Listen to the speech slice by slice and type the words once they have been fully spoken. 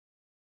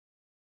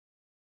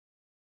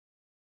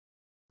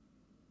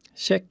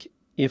Check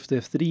if the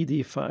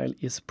 3D file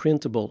is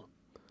printable.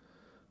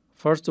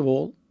 First of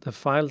all, the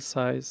file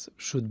size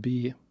should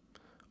be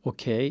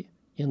okay.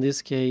 In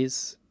this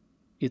case,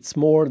 it's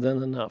more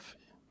than enough.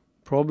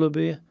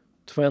 Probably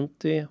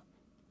 20,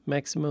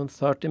 maximum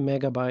 30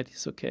 megabyte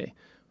is okay.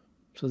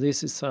 So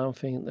this is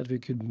something that we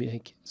could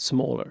make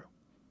smaller.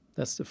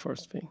 That's the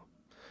first thing.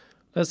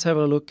 Let's have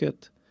a look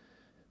at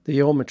the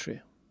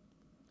geometry.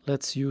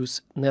 Let's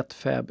use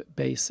Netfabb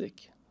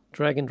Basic.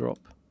 Drag and drop.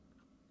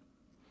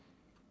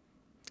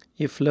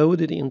 If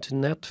loaded into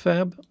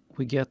Netfabb,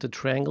 we get a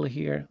triangle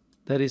here.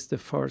 That is the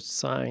first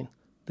sign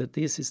that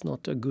this is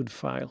not a good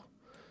file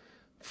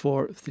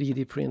for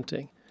 3D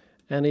printing.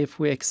 And if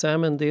we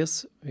examine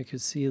this, we can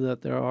see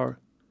that there are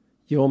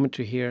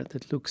geometry here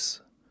that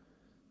looks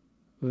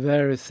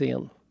very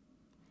thin.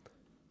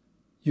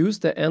 Use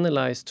the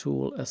Analyze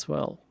tool as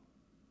well.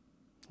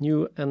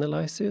 New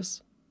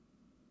Analysis,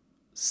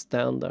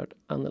 Standard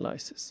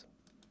Analysis.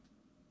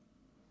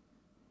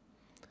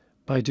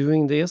 By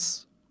doing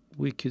this,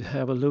 we could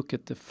have a look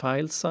at the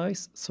file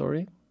size,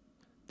 the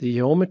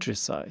geometry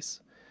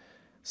size.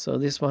 So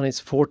this one is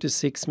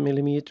 46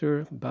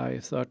 millimeter by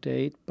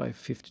 38 by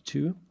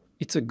 52.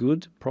 It's a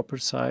good, proper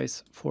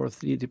size for a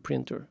 3D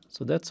printer,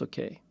 so that's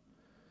okay.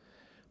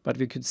 But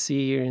we could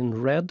see here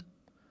in red,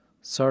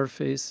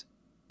 surface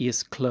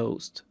is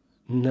closed.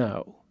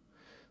 No.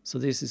 So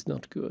this is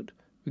not good.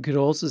 We could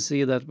also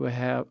see that we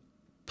have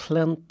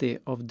plenty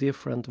of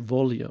different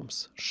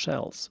volumes,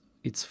 shells.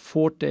 It's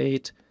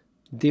 48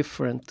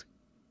 different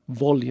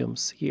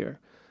volumes here.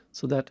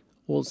 So that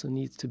also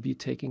needs to be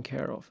taken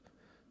care of.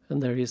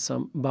 And there is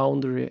some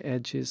boundary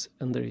edges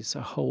and there is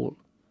a hole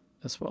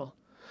as well.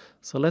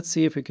 So let's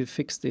see if we could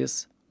fix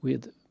this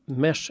with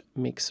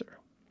MeshMixer.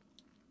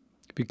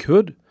 We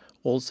could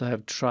also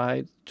have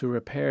tried to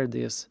repair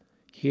this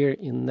here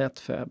in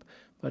Netfabb,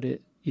 but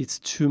it's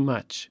too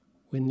much.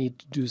 We need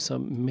to do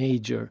some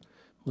major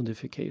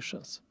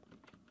modifications.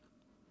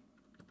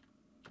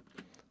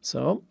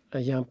 So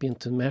I jump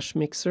into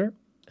MeshMixer,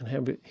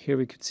 and here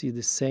we could see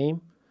the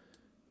same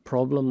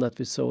problem that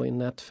we saw in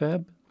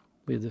Netfabb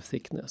with the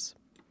thickness.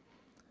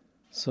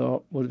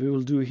 So what we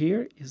will do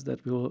here is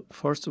that we will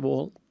first of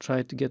all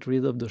try to get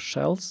rid of the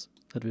shells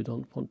that we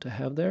don't want to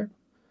have there.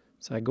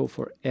 So I go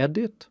for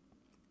Edit,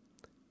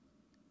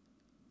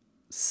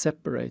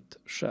 Separate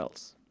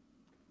Shells.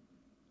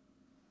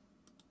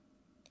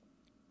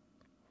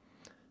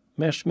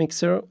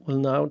 MeshMixer will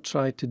now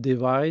try to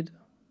divide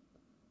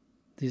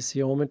this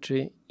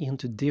geometry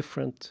into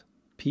different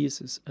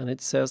pieces, and it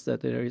says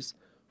that there is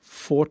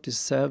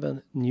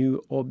 47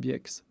 new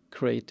objects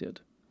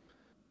created.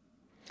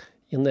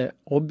 In the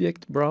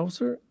object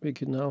browser, we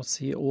can now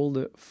see all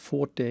the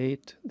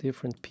 48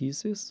 different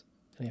pieces.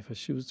 And if I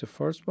choose the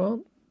first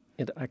one,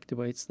 it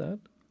activates that.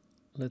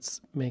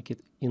 Let's make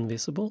it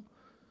invisible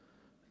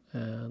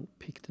and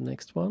pick the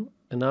next one.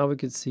 And now we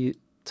can see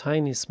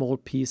tiny small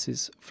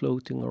pieces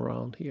floating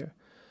around here.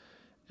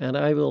 And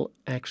I will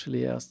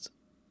actually just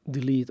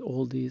delete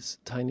all these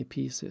tiny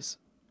pieces.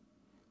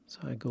 So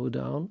I go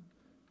down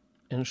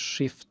and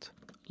shift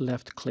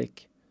left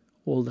click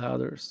all the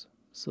others.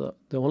 So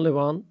the only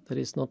one that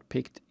is not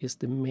picked is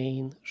the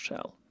main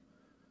shell.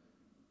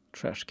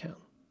 Trash can.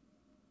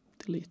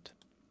 Delete.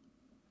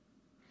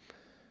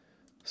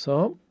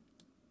 So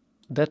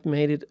that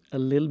made it a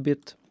little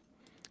bit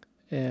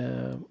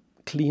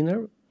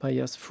cleaner by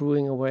just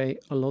throwing away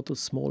a lot of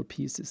small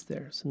pieces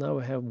there. So now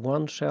we have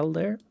one shell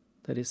there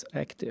that is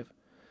active.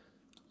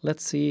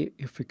 Let's see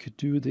if we could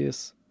do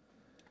this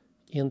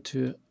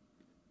into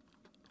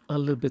a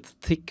little bit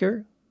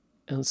thicker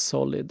and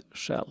solid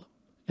shell.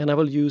 And I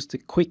will use the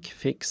quick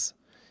fix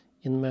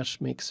in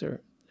MeshMixer,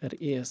 that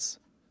is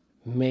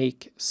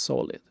make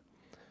solid.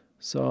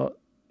 So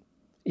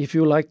if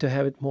you like to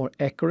have it more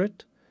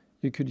accurate,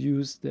 you could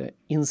use the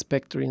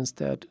inspector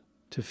instead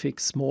to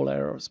fix small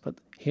errors. But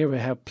here we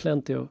have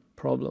plenty of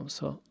problems,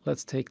 so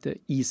let's take the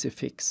easy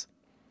fix.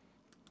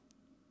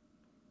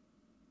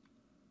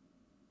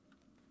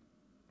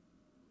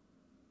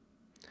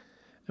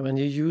 And when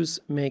you use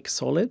make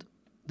solid,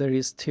 there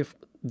is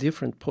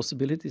different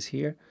possibilities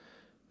here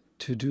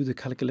to do the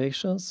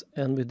calculations,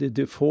 and with the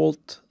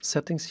default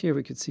settings here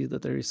we could see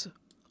that there is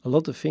a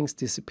lot of things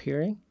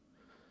disappearing,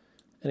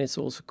 and it's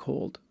also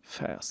called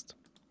fast.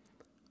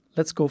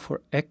 Let's go for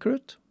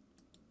accurate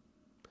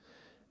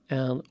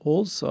and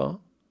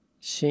also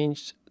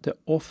change the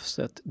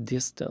offset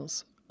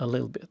distance a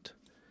little bit.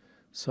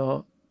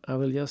 So I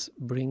will just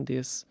bring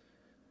this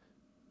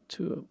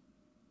to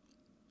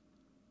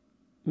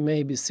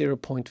maybe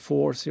 0.4,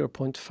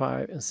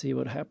 0.5 and see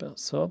what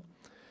happens. So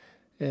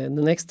the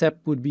next step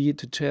would be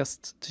to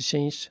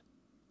change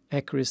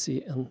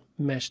accuracy and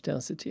mesh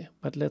density.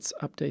 But let's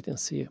update and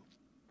see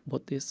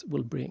what this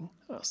will bring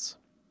us.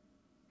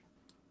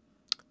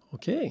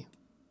 Okay,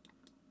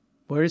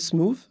 very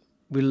smooth.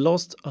 We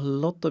lost a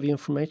lot of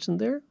information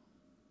there,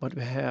 but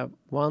we have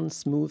one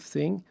smooth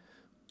thing,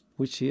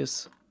 which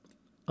is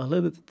a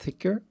little bit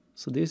thicker.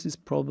 So this is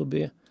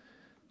probably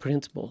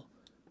printable.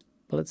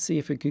 But let's see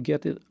if we could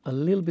get it a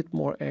little bit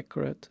more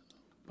accurate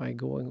by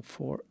going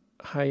for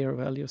higher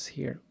values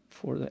here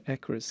for the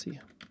accuracy.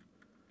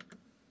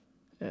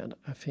 And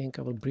I think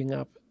I will bring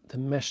up the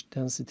mesh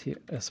density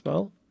as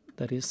well.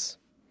 That is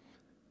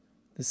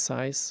the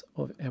size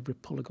of every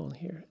polygon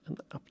here, and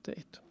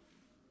update.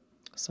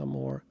 Some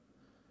more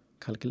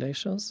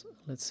calculations.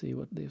 Let's see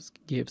what this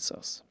gives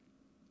us.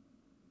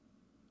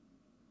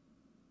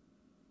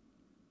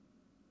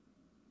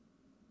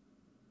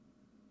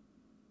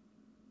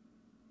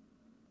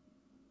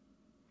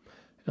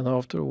 And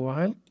after a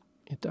while,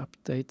 it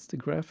updates the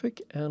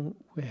graphic, and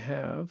we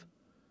have,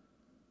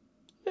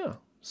 yeah,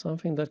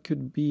 something that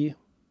could be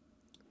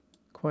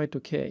quite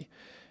okay.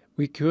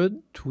 We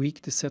could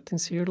tweak the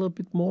settings here a little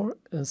bit more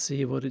and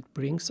see what it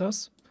brings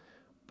us,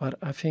 but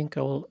I think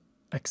I will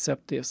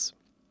accept this.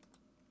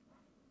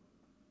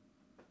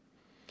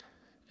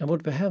 And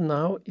what we have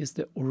now is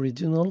the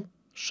original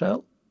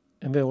shell,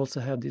 and we also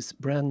have this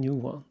brand new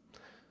one.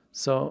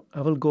 So I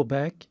will go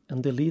back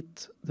and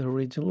delete the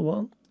original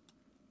one.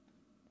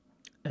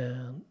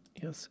 And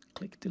yes,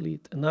 click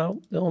delete. And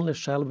now the only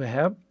shell we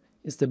have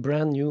is the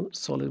brand new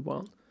solid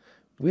one.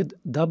 With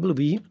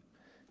W,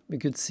 we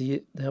could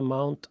see the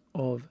amount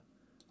of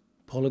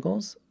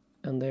polygons,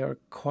 and they are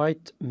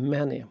quite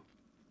many.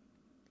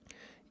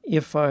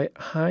 If I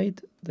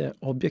hide the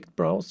object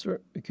browser,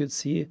 we could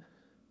see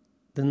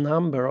the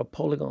number of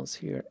polygons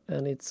here,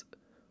 and it's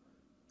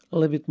a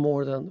little bit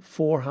more than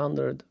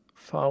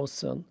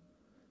 400,000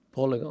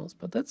 polygons,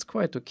 but that's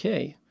quite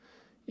okay.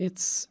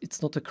 It's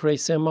not a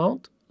crazy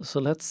amount, so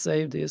let's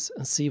save this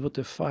and see what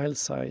the file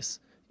size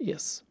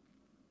is.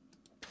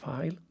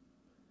 File,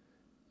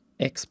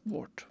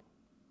 export.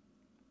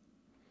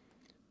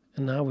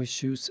 And now we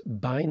choose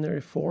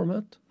binary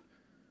format,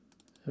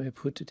 and we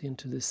put it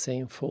into the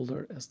same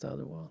folder as the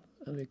other one,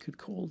 and we could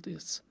call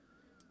this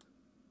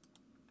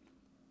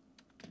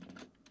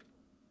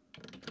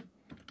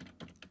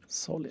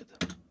solid.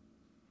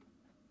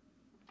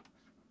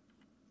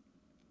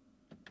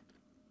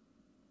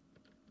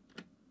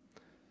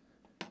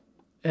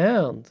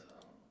 And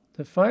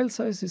the file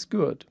size is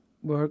good.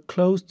 We're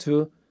close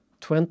to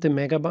 20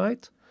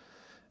 megabyte,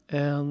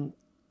 and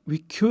we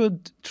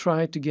could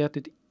try to get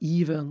it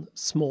even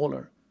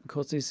smaller,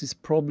 because this is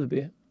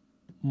probably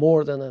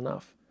more than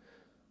enough.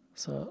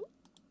 So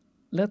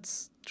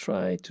let's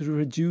try to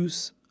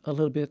reduce a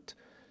little bit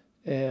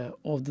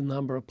of the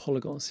number of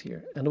polygons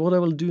here. And what I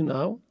will do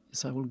now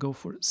is I will go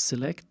for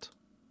select,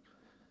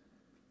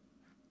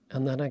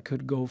 and then I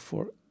could go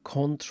for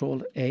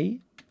Control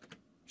A,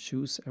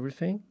 choose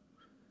everything,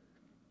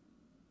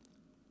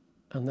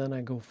 and then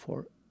I go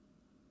for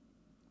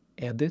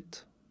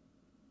edit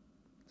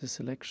the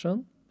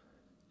selection,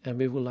 and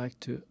we would like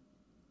to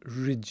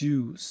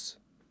reduce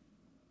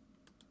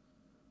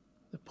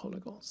the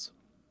polygons.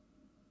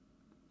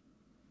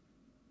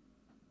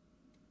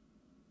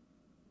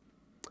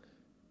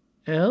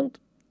 And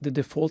the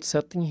default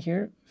setting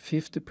here,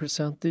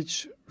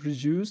 50%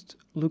 reduced,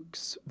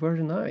 looks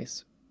very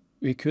nice.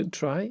 We could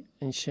try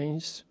and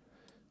change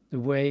the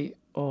way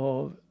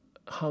of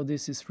how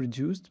this is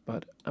reduced,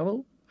 but I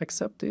will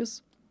accept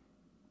this,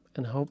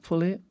 and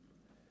hopefully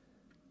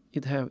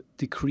it have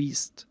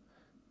decreased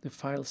the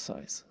file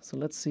size. So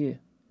let's see,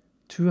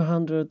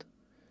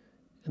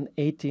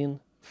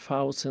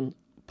 218,000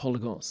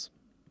 polygons.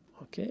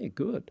 Okay,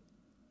 good.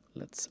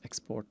 Let's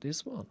export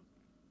this one.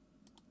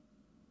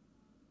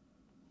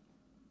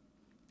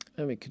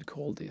 And we could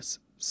call this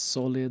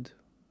solid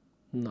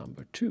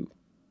number 2.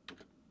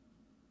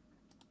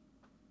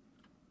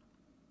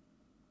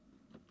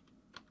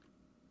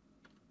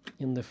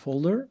 In the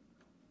folder,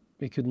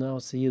 we could now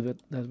see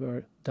that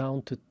we're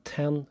down to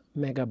 10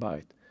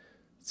 megabyte.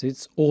 So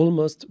it's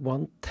almost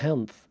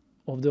 1/10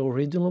 of the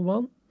original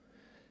one.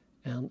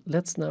 And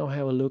let's now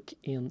have a look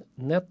in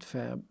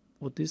Netfabb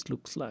what this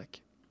looks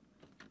like.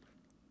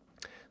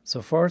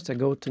 So first I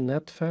go to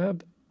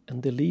Netfabb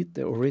and delete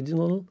the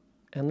original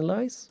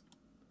analyze.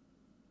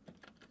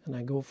 And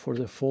I go for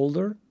the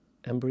folder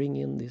and bring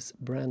in this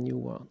brand new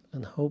one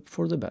and hope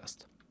for the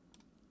best.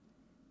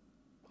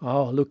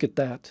 Oh, look at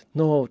that.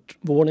 No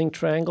warning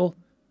triangle.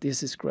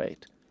 This is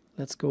great.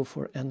 Let's go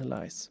for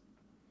analyze.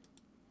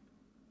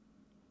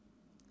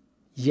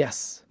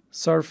 Yes,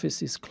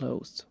 surface is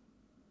closed.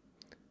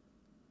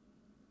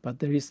 But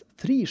there is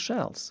 3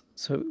 shells,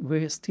 so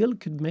we still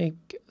could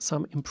make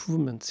some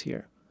improvements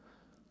here.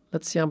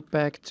 Let's jump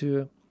back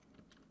to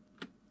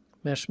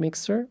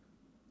MeshMixer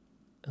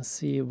and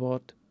see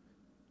what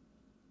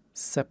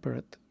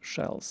separate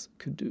shells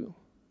could do.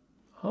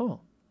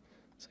 Oh,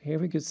 so here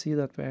we could see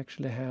that we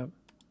actually have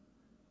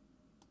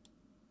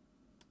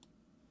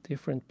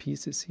different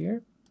pieces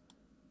here.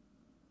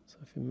 So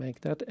if we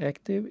make that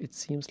active, it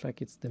seems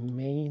like it's the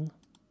main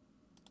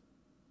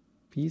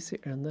piece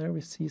here, and there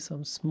we see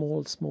some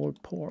small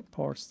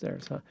parts there.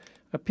 So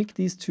I pick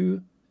these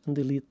 2 and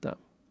delete them.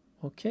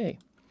 Okay,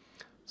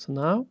 so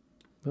now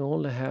we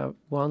only have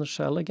 1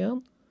 shell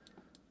again,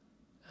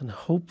 and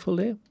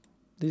hopefully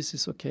this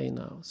is okay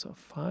now. So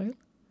file,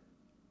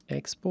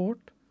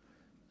 export,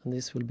 and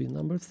this will be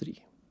number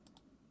 3.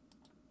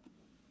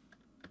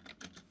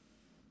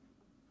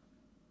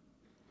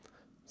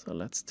 So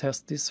let's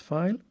test this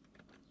file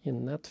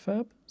in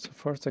Netfabb. So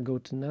first I go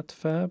to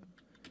Netfabb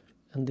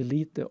and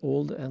delete the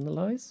old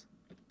analyze.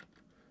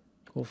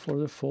 Go for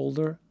the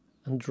folder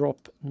and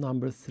drop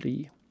number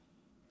 3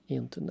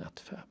 into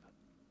Netfabb.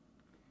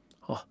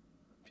 Oh,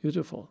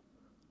 beautiful.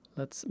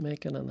 Let's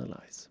make an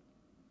analyze.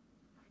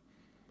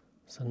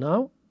 So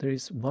now there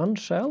is one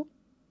shell,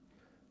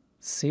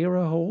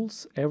 0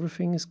 holes,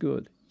 everything is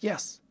good.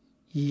 Yes,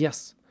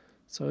 yes.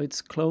 So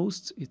it's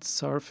closed, its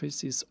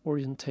surface is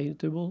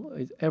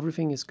orientatable,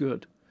 everything is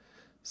good.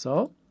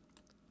 So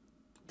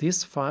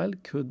this file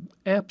could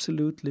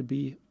absolutely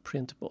be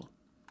printable.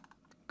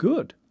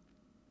 Good.